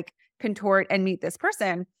different to like contort and meet this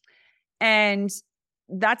person? And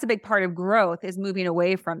that's a big part of growth, is moving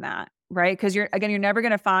away from that, right? Because you're never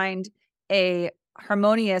going to find a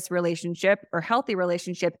harmonious relationship or healthy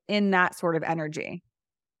relationship in that sort of energy.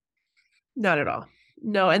 Not at all.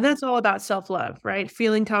 No, and that's all about self-love, right?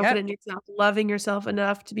 Feeling confident in yourself, loving yourself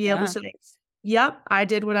enough to be able to say, yep, I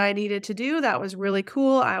did what I needed to do. That was really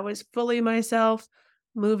cool. I was fully myself.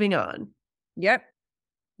 Moving on. Yep.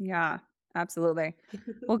 Yeah. Absolutely.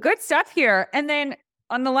 Well, good stuff here. And then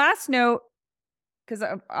on the last note, because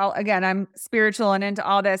again, I'm spiritual and into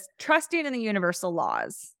all this, trusting in the universal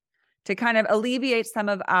laws to kind of alleviate some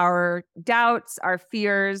of our doubts, our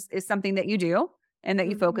fears is something that you do and that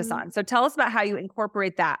you focus Mhm. on. So tell us about how you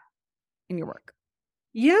incorporate that in your work.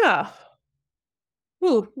 Yeah.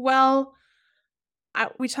 Ooh, well,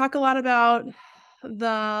 we talk a lot about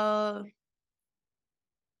the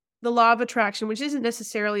the law of attraction, which isn't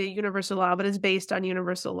necessarily a universal law, but is based on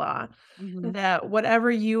universal law. Mm-hmm. That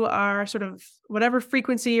whatever you are whatever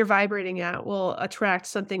frequency you're vibrating at will attract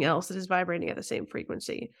something else that is vibrating at the same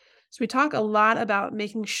frequency. So we talk a lot about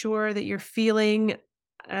making sure that you're feeling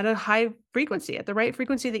at a high frequency, at the right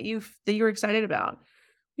frequency that you're excited about.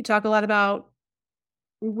 We talk a lot about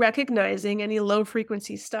recognizing any low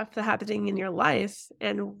frequency stuff that's happening in your life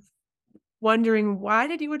and wondering, why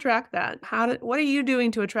did you attract that? What are you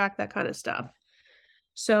doing to attract that kind of stuff?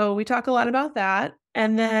 So we talk a lot about that.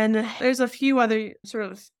 And then there's a few other sort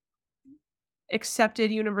of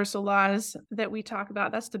accepted universal laws that we talk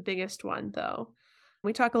about. That's the biggest one, though.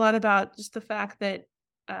 We talk a lot about just the fact that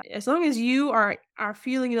as long as you are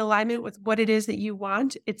feeling in alignment with what it is that you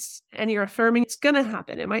want, and you're affirming, it's going to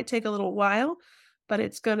happen. It might take a little while, but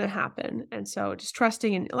it's going to happen. And so just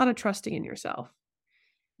a lot of trusting in yourself.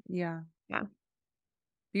 Yeah. Yeah,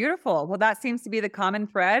 Beautiful. Well, that seems to be the common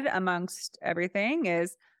thread amongst everything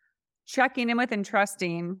is checking in with and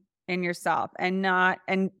trusting in yourself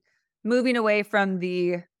and moving away from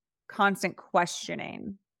the constant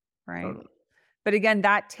questioning, right? totally. But again,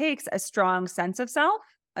 that takes a strong sense of self,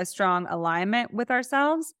 a strong alignment with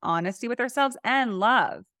ourselves, honesty with ourselves, and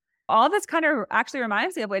love. All this kind of actually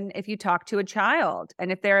reminds me of if you talk to a child and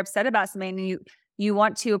if they're upset about something and you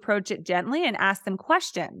want to approach it gently and ask them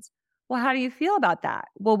questions. Well, how do you feel about that?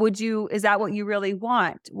 Well, is that what you really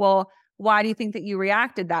want? Well, why do you think that you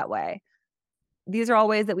reacted that way? These are all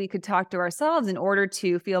ways that we could talk to ourselves in order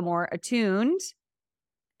to feel more attuned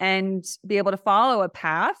and be able to follow a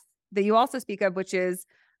path that you also speak of, which is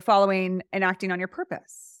following and acting on your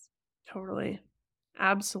purpose. Totally.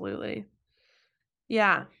 Absolutely.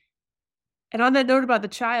 Yeah. And on that note about the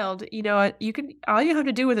child, all you have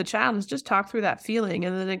to do with a child is just talk through that feeling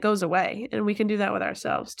and then it goes away. And we can do that with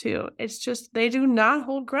ourselves too. It's just, they do not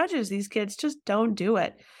hold grudges. These kids just don't do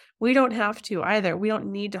it. We don't have to either. We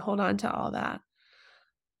don't need to hold on to all that.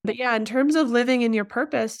 But yeah, in terms of living in your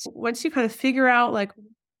purpose, once you kind of figure out like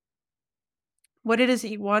what it is that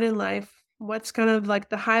you want in life, what's kind of like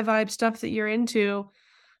the high vibe stuff that you're into,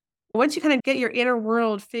 once you kind of get your inner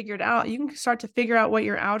world figured out, you can start to figure out what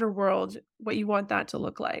you want that to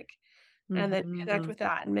look like, and then connect Mm-hmm. with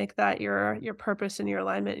that and make that your purpose and your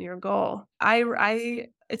alignment and your goal.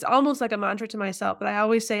 It's almost like a mantra to myself, but I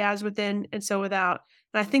always say as within and so without.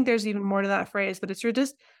 And I think there's even more to that phrase, but it's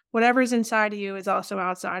just whatever's inside of you is also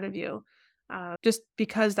outside of you. Just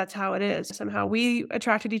because that's how it is. Somehow we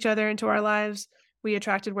attracted each other into our lives. We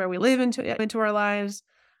attracted where we live into our lives.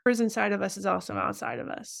 Whatever's inside of us is also outside of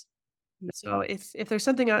us. So if there's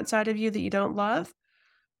something outside of you that you don't love,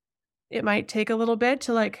 it might take a little bit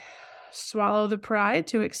to like swallow the pride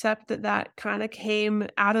to accept that that kind of came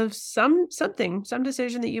out of some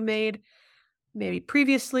decision that you made maybe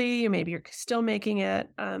previously, or maybe you're still making it.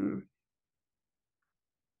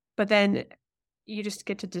 But then you just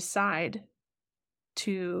get to decide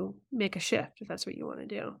to make a shift if that's what you want to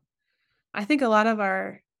do. I think a lot of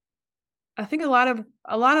our I think a lot of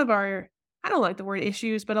our I don't like the word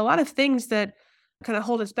issues, but a lot of things that kind of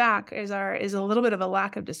hold us back is a little bit of a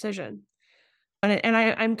lack of decision.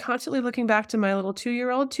 I'm constantly looking back to my little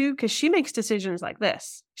 2-year-old too, because she makes decisions like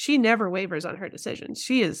this. She never wavers on her decisions.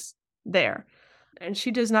 She is there. And she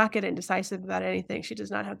does not get indecisive about anything. She does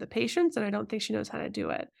not have the patience, and I don't think she knows how to do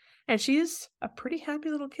it. And she's a pretty happy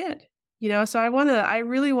little kid. So I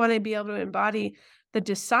really want to be able to embody the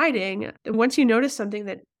deciding. Once you notice something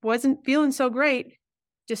that wasn't feeling so great,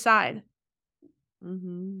 decide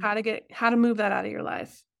Mm-hmm. how to move that out of your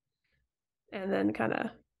life, and then kind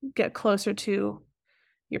of get closer to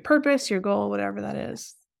your purpose, your goal, whatever that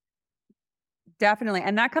is. Definitely.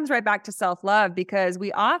 And that comes right back to self-love because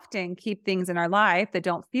we often keep things in our life that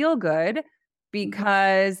don't feel good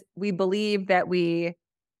because we believe that we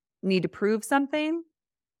need to prove something.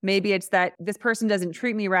 Maybe it's that this person doesn't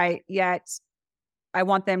treat me right, yet I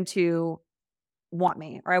want them to want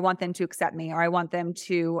me, or I want them to accept me, or I want them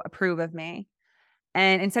to approve of me.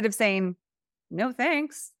 And instead of saying, no,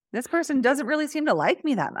 thanks, this person doesn't really seem to like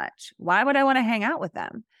me that much. Why would I want to hang out with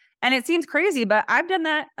them? And it seems crazy, but I've done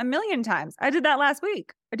that a million times. I did that last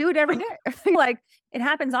week. I do it every day. Like it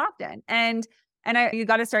happens often. You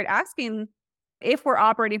got to start asking if we're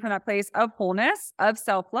operating from that place of wholeness, of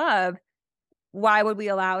self-love, why would we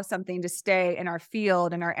allow something to stay in our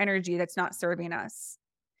field and our energy that's not serving us?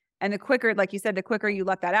 And the quicker, like you said, the quicker you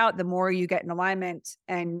let that out, the more you get in alignment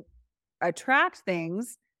and attract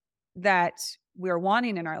things that we're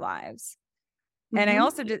wanting in our lives. And I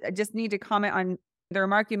also just need to comment on the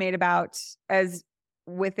remark you made about as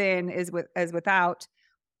within is as without,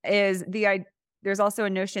 is there's also a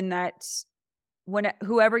notion that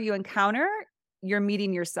whoever you encounter, you're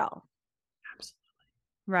meeting yourself. Absolutely.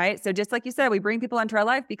 Right? So just like you said, we bring people into our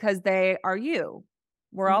life because they are you.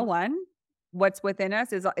 We're all one. What's within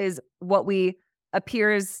us is what we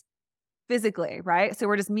appears physically, right? So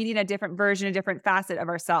we're just meeting a different version, a different facet of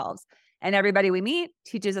ourselves. And everybody we meet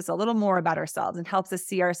teaches us a little more about ourselves and helps us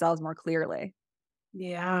see ourselves more clearly.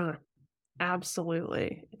 Yeah,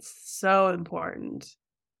 absolutely. It's so important.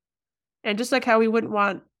 And just like how we wouldn't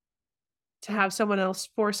want to have someone else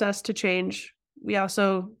force us to change, we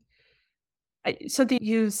also, something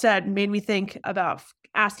you said made me think about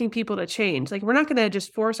asking people to change. Like, we're not going to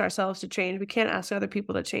just force ourselves to change. We can't ask other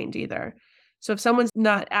people to change either. So if someone's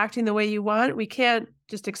not acting the way you want, we can't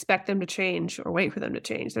just expect them to change or wait for them to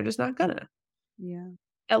change. They're just not gonna. Yeah.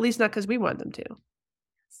 At least not because we want them to.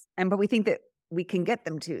 But we think that we can get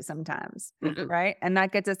them to sometimes, right? And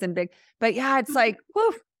that gets us in big, but yeah, it's like,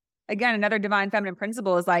 woof. Again, another divine feminine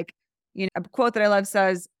principle is like, a quote that I love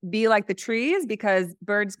says, be like the trees, because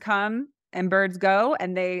birds come and birds go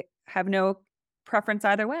and they have no preference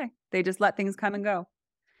either way. They just let things come and go.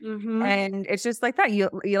 And it's just like that. You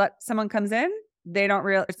let someone comes in, they don't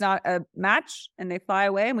it's not a match and they fly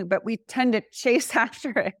away. But we tend to chase after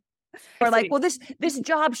it. We're like, well, this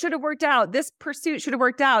job should have worked out. This pursuit should have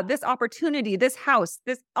worked out. This opportunity, this house,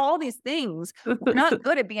 all these things. We're not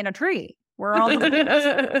good at being a tree. We're all, we got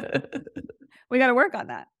to work on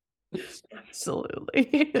that.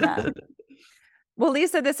 Absolutely. Yeah. Well,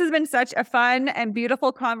 Lisa, this has been such a fun and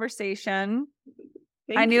beautiful conversation.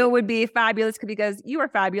 I knew it would be fabulous because you are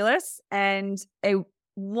fabulous and a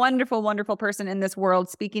wonderful, wonderful person in this world,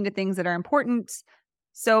 speaking to things that are important,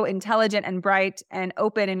 so intelligent and bright and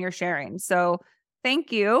open in your sharing. So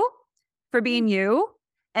thank you for being you,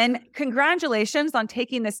 and congratulations on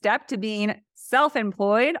taking the step to being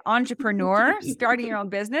self-employed entrepreneur, starting your own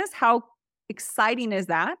business. How exciting is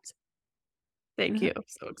that? Thank you.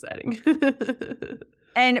 So exciting.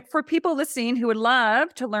 And for people listening who would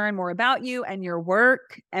love to learn more about you and your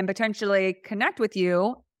work and potentially connect with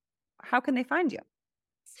you, how can they find you?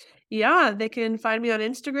 Yeah, they can find me on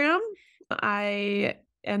Instagram. I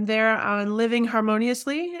am there on Living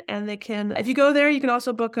Harmoniously, and if you go there, you can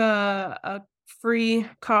also book a free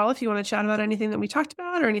call if you want to chat about anything that we talked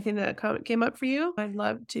about or anything that came up for you. I'd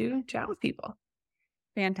love to chat with people.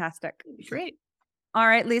 Fantastic. Great. All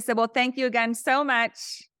right, Lisa. Well, thank you again so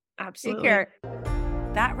much. Absolutely. Take care.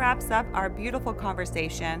 That wraps up our beautiful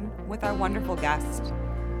conversation with our wonderful guest.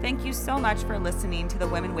 Thank you so much for listening to the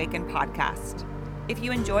Women Awaken podcast. If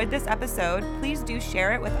you enjoyed this episode, please do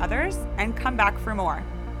share it with others and come back for more.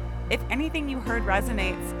 If anything you heard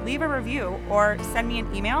resonates, leave a review or send me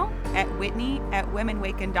an email at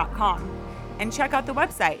whitney@womenawaken.com and check out the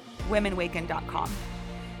website, womenawaken.com.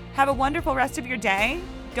 Have a wonderful rest of your day.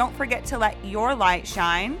 Don't forget to let your light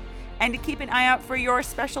shine and to keep an eye out for your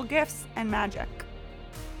special gifts and magic.